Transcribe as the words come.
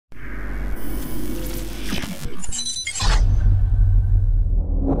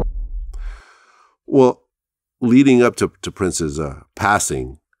Well, leading up to Prince's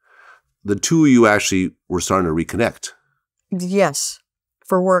passing, the two of you actually were starting to reconnect. Yes,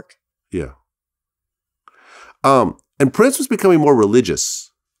 for work. Yeah. And Prince was becoming more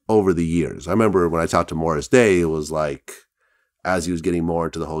religious over the years. I remember when I talked to Morris Day, it was like, as he was getting more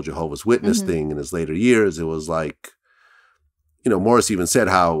into the whole Jehovah's Witness thing in his later years, it was like, Morris even said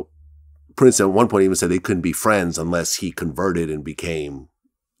how Prince at one point even said they couldn't be friends unless he converted and became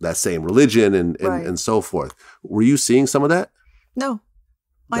that same religion and so forth. Were you seeing some of that? No,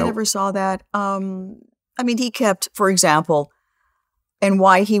 I never saw that. He kept, for example, and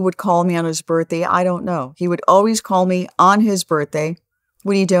why he would call me on his birthday, I don't know. He would always call me on his birthday.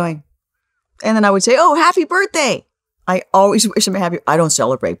 What are you doing? And then I would say, oh, happy birthday. I always wish him a happy. I don't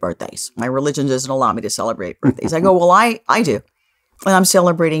celebrate birthdays. My religion doesn't allow me to celebrate birthdays. I go, well, I do. And I'm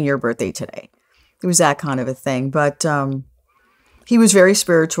celebrating your birthday today. It was that kind of a thing. But he was very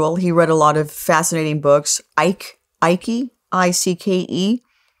spiritual. He read a lot of fascinating books. Ike, I-C-K-E.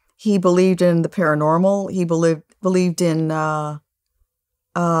 He believed in the paranormal. He believed in, I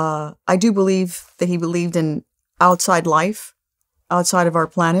do believe that he believed in outside life, outside of our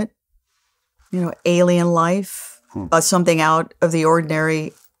planet, alien life, something out of the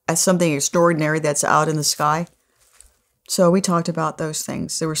ordinary, something extraordinary that's out in the sky. So we talked about those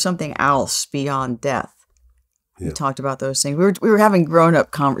things. There was something else beyond death. Yeah. We talked about those things. We were having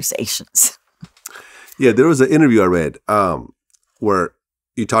grown-up conversations. Yeah, there was an interview I read where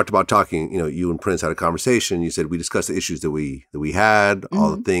you talked about talking, you and Prince had a conversation. You said, we discussed the issues that we had,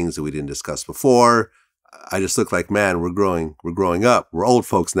 all the things that we didn't discuss before. I just look like, man, we're growing up. We're old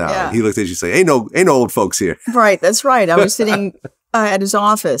folks now. Yeah. And he looked at you and say, ain't no old folks here. Right. That's right. I was sitting at his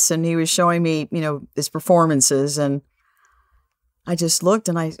office and he was showing me, his performances, and I just looked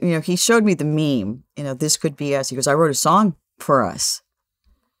and he showed me the meme, this could be us. He goes, I wrote a song for us.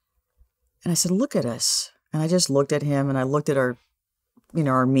 And I said, look at us. And I just looked at him and I looked at our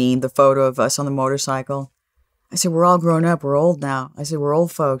meme, the photo of us on the motorcycle. I said, we're all grown up. We're old now. I said, we're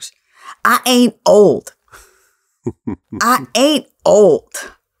old folks. I ain't old. I ain't old.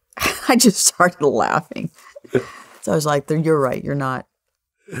 I just started laughing. So I was like, you're right. You're not.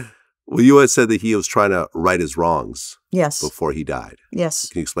 Well, you had said that he was trying to right his wrongs. Yes. Before he died. Yes.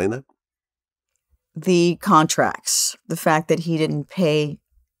 Can you explain that? The contracts, the fact that he didn't pay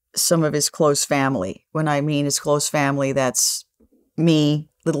some of his close family. When I mean his close family, that's me,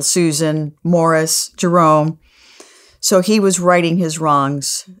 little Susan, Morris, Jerome. So he was righting his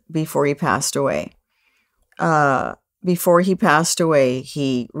wrongs before he passed away. Before he passed away,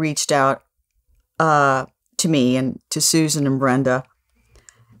 he reached out to me and to Susan and Brenda,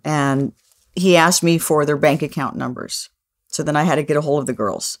 and he asked me for their bank account numbers. So then I had to get a hold of the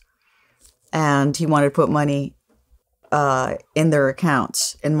girls, and he wanted to put money in their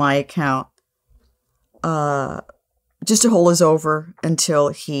accounts, in my account, just to hold us over until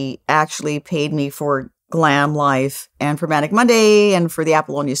he actually paid me for Glam Life and for Manic Monday and for the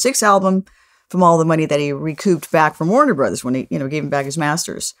Apollonia 6 album from all the money that he recouped back from Warner Brothers when he, gave him back his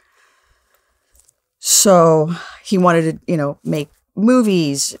masters. So he wanted to, make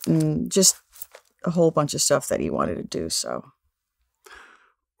movies and just a whole bunch of stuff that he wanted to do. So.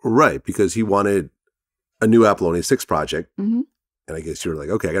 Right. Because he wanted a new Apollonia 6 project. Mm-hmm. And I guess you're like,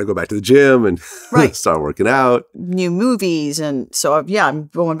 okay, I got to go back to the gym and start working out. New movies. And so, I'm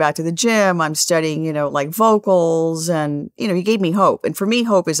going back to the gym. I'm studying, like vocals. And, he gave me hope. And for me,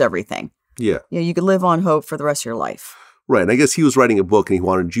 hope is everything. Yeah. You could live on hope for the rest of your life. Right. And I guess he was writing a book and he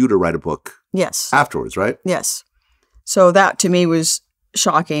wanted you to write a book. Yes. Afterwards, right? Yes. So that to me was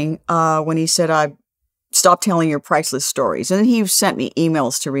shocking when he said, stop telling your priceless stories. And then he sent me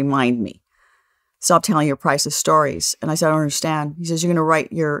emails to remind me. Stop telling your priceless stories. And I said, I don't understand. He says, you're going to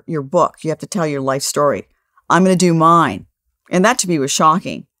write your book. You have to tell your life story. I'm going to do mine. And that to me was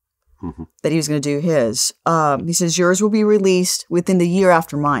shocking that he was going to do his. He says, yours will be released within the year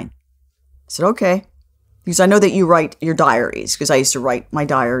after mine. I said, okay. Because I know that you write your diaries, because I used to write my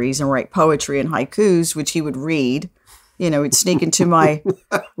diaries and write poetry and haikus, which he would read. He'd sneak into my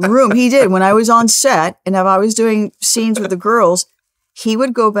room. He did. When I was on set and if I was doing scenes with the girls, he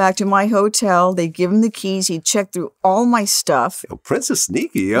would go back to my hotel. They'd give him the keys. He'd check through all my stuff. Yo, Prince is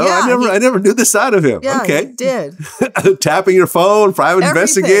sneaky, yo. Yeah, I never knew this side of him. Yeah, okay. He did. Tapping your phone, private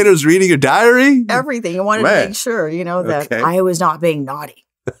investigators, reading your diary. Everything. He wanted to make sure, that I was not being naughty.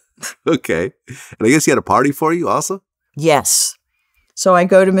 Okay. And I guess he had a party for you also? Yes. So I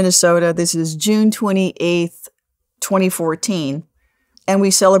go to Minnesota. This is June 28th, 2014. And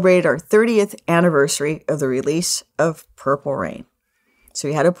we celebrated our 30th anniversary of the release of Purple Rain. So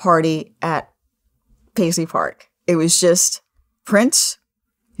we had a party at Paisley Park. It was just Prince,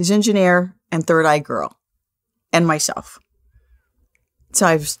 his engineer, and Third Eye Girl and myself. So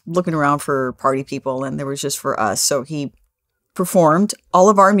I was looking around for party people, and there was just for us. So he performed all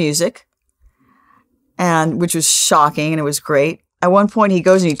of our music, and which was shocking, and it was great. At one point, he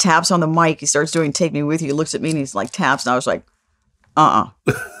goes and he taps on the mic. He starts doing "Take Me With You." He looks at me and he's like taps, and I was like,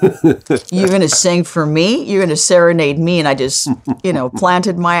 You're going to sing for me? You're going to serenade me? And I just,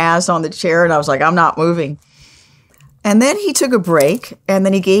 planted my ass on the chair, and I was like, I'm not moving. And then he took a break, and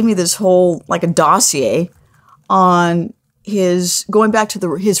then he gave me this whole, like a dossier on going back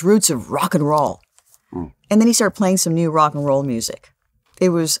to his roots of rock and roll. And then he started playing some new rock and roll music. It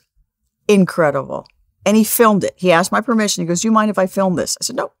was incredible. And he filmed it. He asked my permission. He goes, do you mind if I film this? I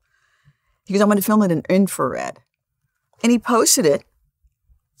said, no. He goes, I'm going to film it in infrared. And he posted it.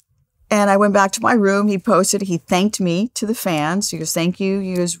 And I went back to my room. He posted it. He thanked me to the fans. He goes, thank you.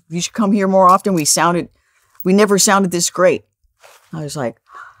 He goes, you should come here more often. We never sounded this great. I was like,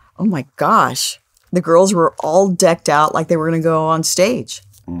 oh my gosh. The girls were all decked out like they were going to go on stage.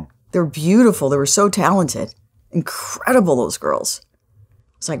 They were beautiful. They were so talented. Incredible, those girls.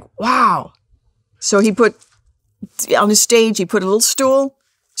 It's like, wow. So he put, on his stage, he put a little stool,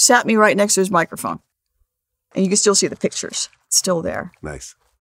 sat me right next to his microphone. And you can still see the pictures. It's still there. Nice.